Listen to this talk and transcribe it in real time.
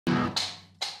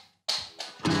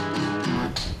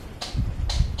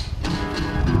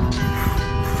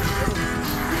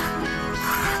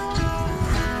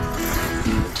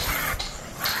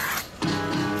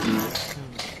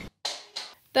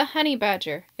The honey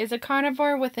badger is a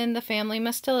carnivore within the family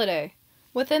Mustelidae.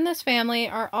 Within this family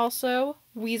are also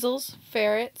weasels,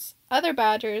 ferrets, other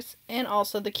badgers, and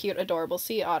also the cute, adorable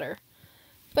sea otter.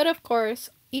 But of course,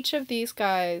 each of these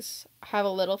guys have a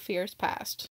little fierce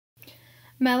past.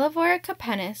 Mellivora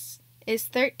capensis is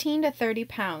 13 to 30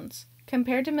 pounds.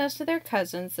 Compared to most of their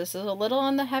cousins, this is a little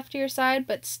on the heftier side,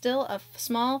 but still a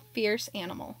small, fierce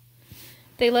animal.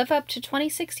 They live up to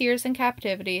 26 years in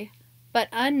captivity, but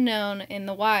unknown in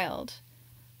the wild.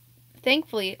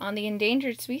 Thankfully, on the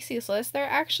endangered species list, they're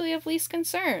actually of least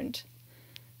concerned,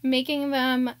 making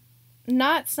them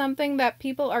not something that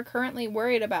people are currently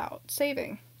worried about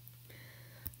saving.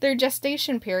 Their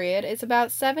gestation period is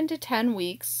about 7 to 10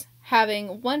 weeks,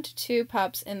 having 1 to 2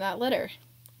 pups in that litter.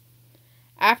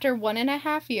 After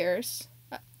 1.5 years,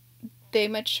 they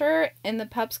mature and the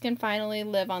pups can finally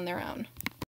live on their own.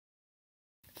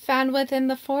 Found within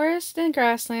the forests and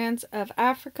grasslands of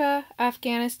Africa,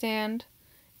 Afghanistan,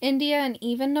 India, and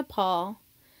even Nepal,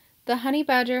 the honey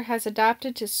badger has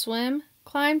adapted to swim,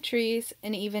 climb trees,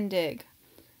 and even dig.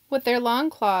 With their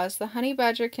long claws, the honey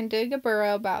badger can dig a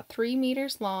burrow about 3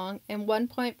 meters long and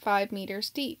 1.5 meters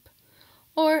deep.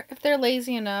 Or, if they're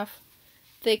lazy enough,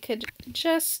 they could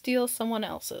just steal someone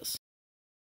else's.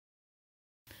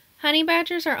 Honey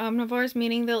badgers are omnivores,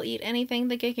 meaning they'll eat anything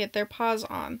they can get their paws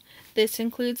on. This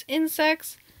includes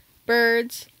insects,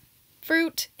 birds,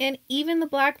 fruit, and even the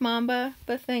black mamba,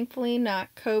 but thankfully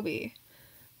not Kobe.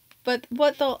 But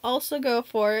what they'll also go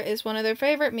for is one of their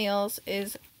favorite meals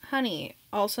is honey,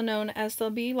 also known as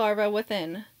the bee larva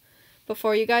within.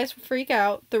 Before you guys freak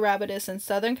out, the rabbit is in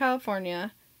Southern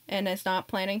California and is not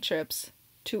planning trips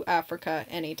to Africa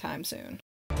anytime soon.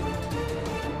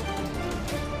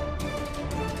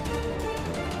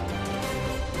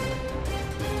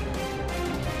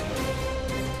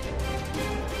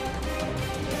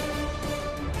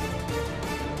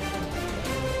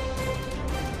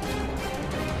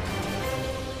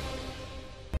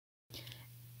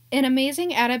 An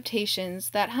amazing adaptations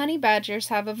that honey badgers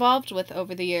have evolved with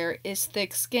over the year is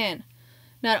thick skin.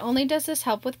 Not only does this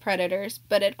help with predators,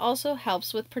 but it also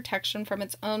helps with protection from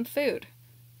its own food.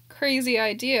 Crazy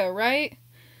idea, right?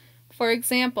 For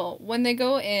example, when they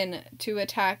go in to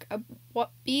attack a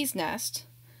bee's nest,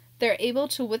 they're able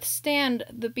to withstand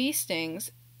the bee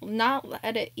stings, not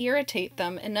let it irritate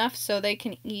them enough so they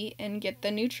can eat and get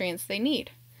the nutrients they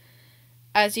need.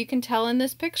 As you can tell in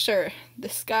this picture,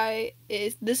 this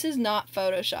is not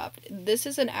photoshopped. This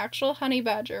is an actual honey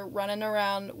badger running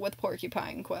around with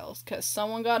porcupine quills because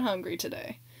someone got hungry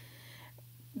today.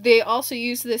 They also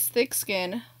use this thick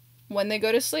skin when they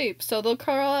go to sleep, so they'll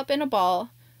curl up in a ball,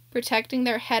 protecting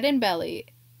their head and belly,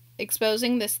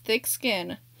 exposing this thick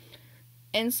skin,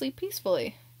 and sleep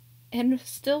peacefully, and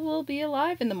still will be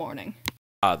alive in the morning.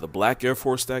 The Black Air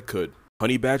Force that could.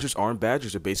 Honey badgers aren't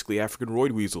badgers, they're basically African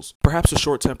roid weasels. Perhaps a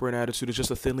short temper and attitude is just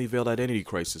a thinly veiled identity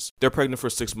crisis. They're pregnant for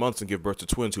 6 months and give birth to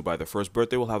twins who by their first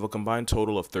birthday will have a combined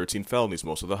total of 13 felonies,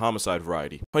 most of the homicide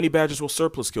variety. Honey badgers will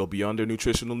surplus kill beyond their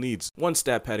nutritional needs. One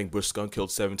stat-padding bush skunk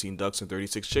killed 17 ducks and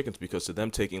 36 chickens because to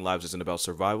them taking lives isn't about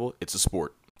survival, it's a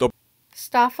sport.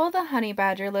 Stoffel the honey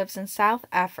badger lives in South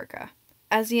Africa.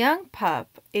 As a young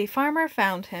pup, a farmer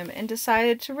found him and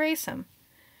decided to raise him.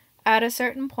 At a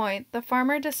certain point, the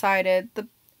farmer decided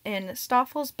in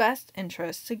Stoffel's best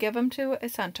interest to give him to a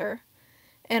center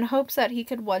in hopes that he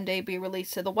could one day be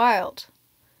released to the wild.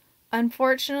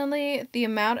 Unfortunately, the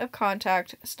amount of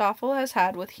contact Stoffel has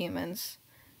had with humans,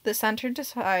 the center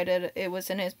decided it was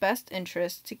in his best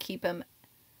interest to keep him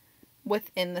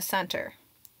within the center.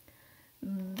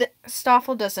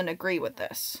 Stoffel doesn't agree with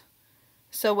this.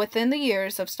 So within the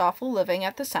years of Stoffel living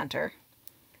at the center,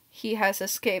 he has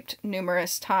escaped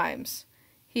numerous times.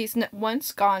 He's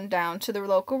once gone down to the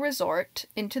local resort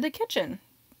into the kitchen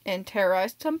and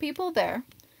terrorized some people there.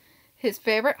 His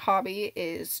favorite hobby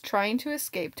is trying to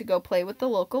escape to go play with the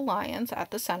local lions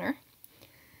at the center.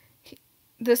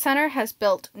 The center has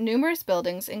built numerous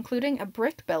buildings, including a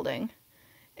brick building,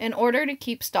 in order to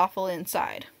keep Stoffel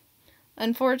inside.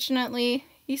 Unfortunately,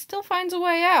 he still finds a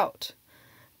way out.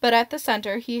 But at the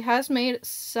center, he has made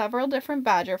several different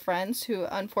badger friends who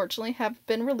unfortunately have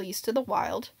been released to the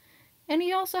wild, and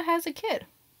he also has a kid.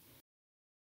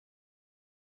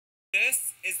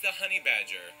 This is the honey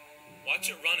badger.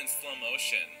 Watch it run in slow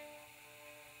motion.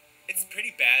 It's pretty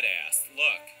badass.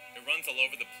 Look, it runs all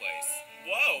over the place.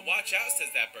 Whoa, watch out, says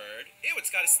that bird. Ew,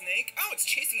 it's got a snake. Oh, it's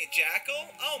chasing a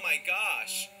jackal. Oh my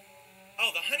gosh.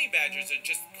 Oh, the honey badgers are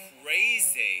just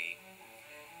crazy.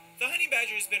 The honey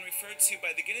badger has been referred to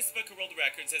by the Guinness Book of World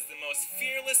Records as the most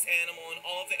fearless animal in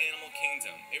all of the animal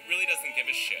kingdom. It really doesn't give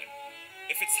a shit.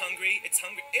 If it's hungry, it's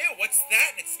hungry. Ew, what's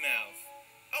that in its mouth?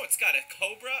 Oh, it's got a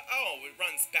cobra? Oh, it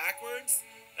runs backwards?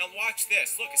 Now watch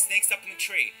this. Look, a snake's up in the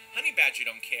tree. Honey badger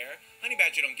don't care. Honey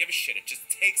badger don't give a shit. It just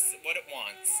takes what it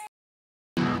wants.